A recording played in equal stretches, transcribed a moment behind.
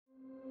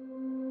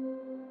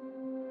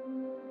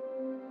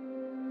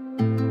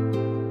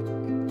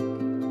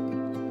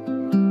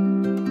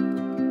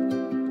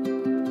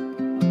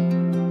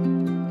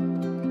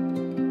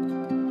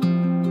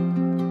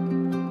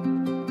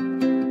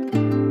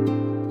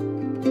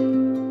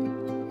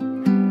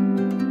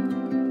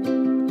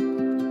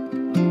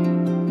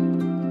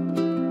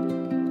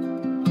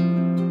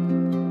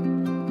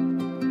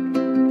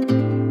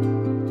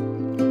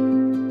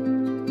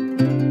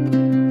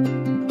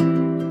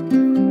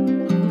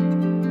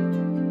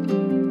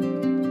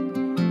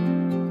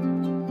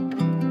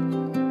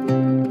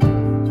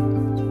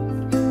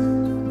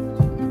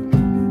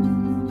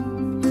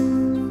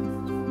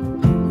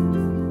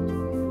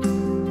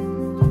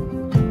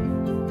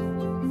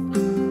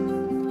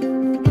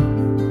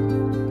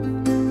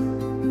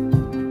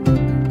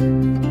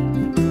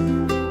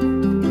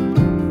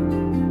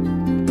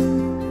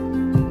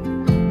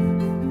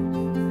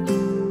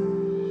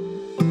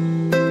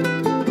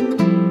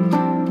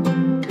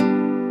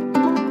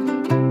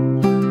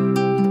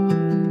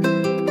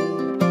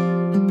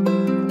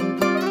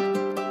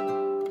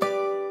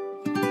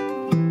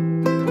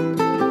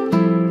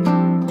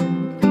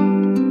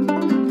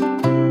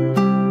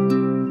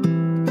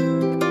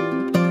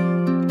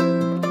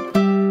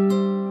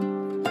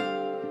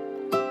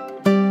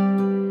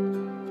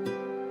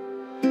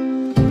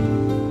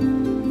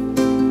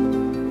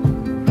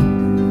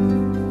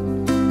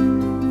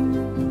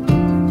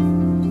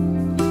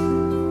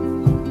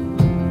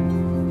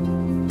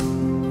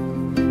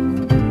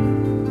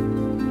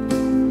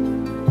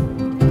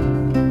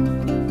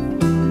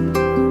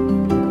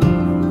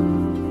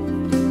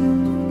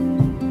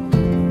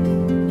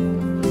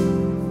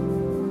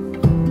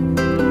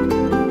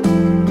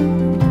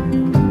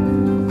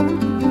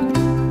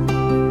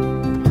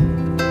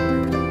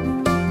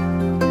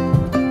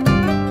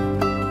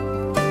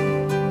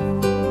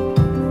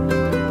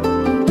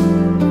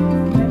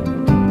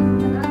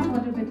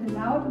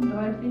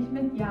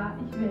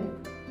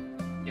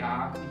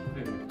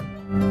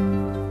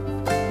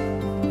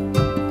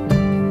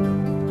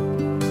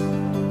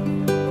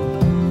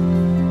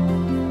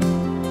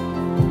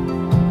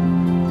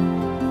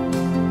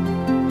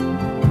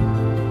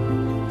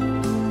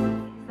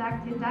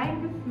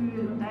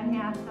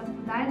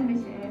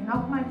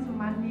auch mal zum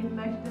Mann nehmen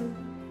möchtest,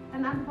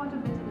 dann antworte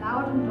bitte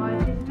laut und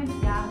deutlich mit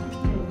Ja, ich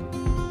will.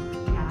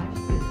 Ja, ich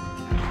will.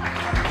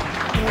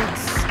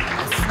 It's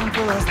as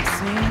simple as it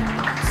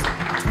seems,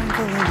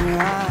 twinkle in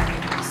your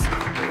eyes,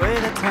 the way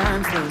that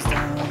time slows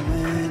down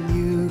when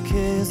you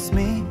kiss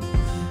me.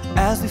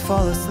 As we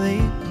fall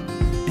asleep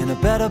in a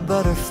bed of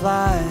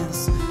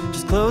butterflies,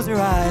 just close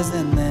your eyes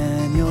and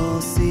then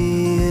you'll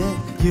see it.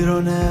 You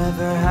don't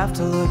ever have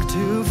to look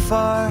too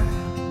far.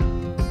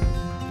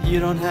 You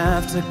don't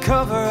have to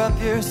cover up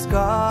your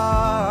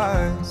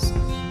scars.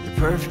 You're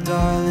perfect,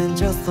 darling,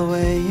 just the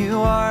way you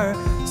are.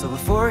 So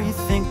before you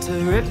think to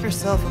rip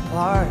yourself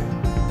apart,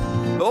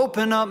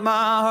 open up my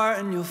heart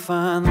and you'll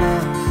find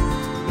love,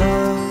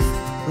 love,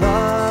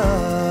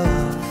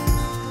 love,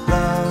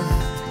 love.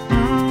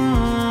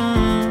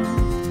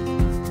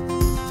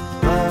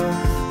 Love,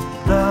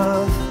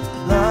 love,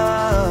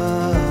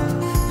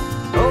 love.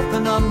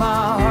 Open up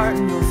my heart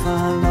and you'll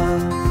find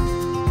love.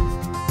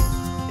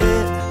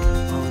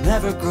 It will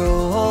never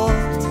grow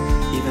old,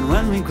 even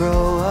when we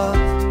grow up.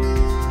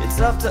 It's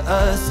up to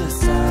us to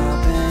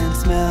stop and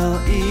smell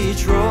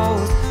each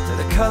rose. They're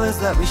the colors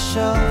that we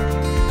show,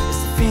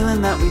 it's the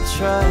feeling that we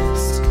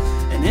trust,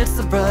 and it's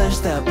the brush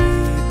that we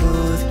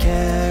both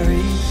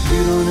carry.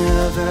 You don't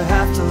ever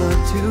have to look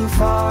too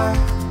far.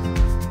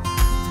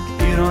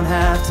 You don't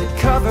have to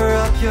cover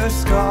up your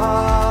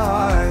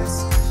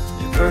scars.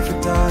 You're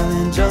perfect,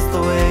 darling, just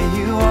the way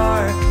you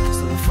are.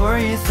 So before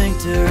you think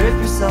to rip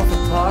yourself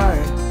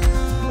apart,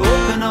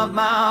 open up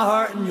my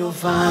heart and you'll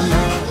find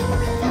love.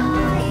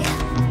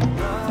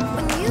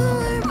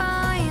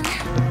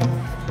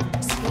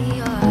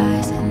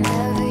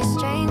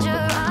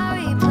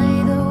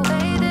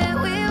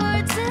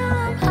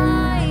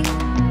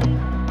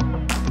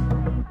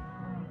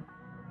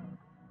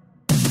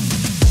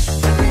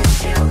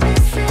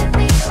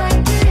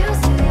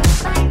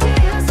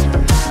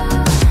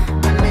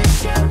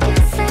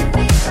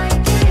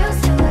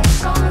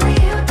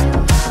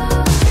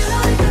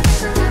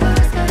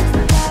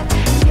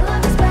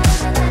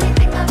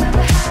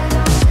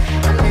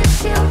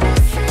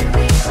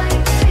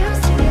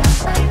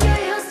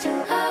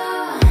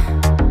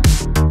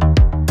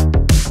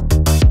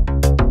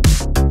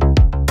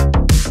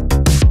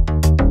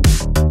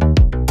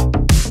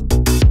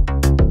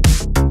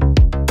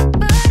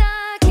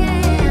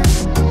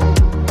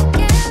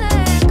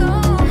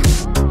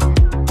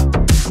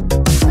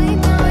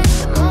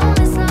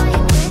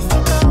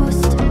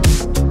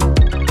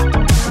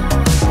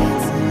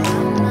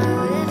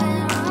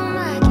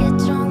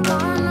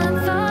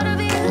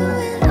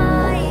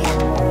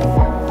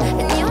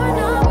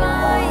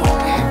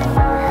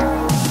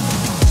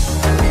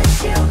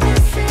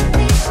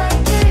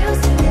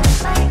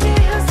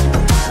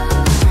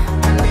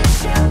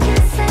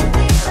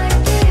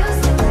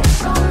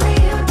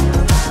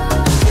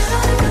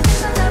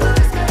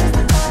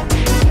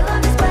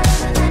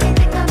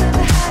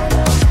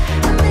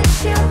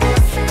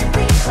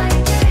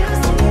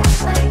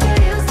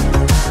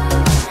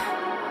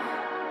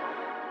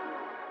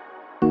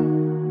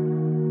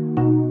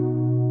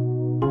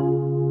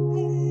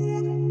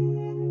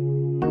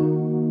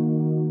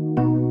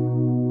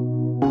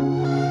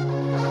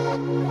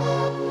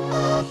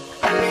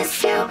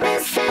 Miss you,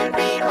 missing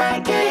me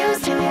like you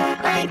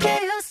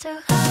used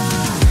to.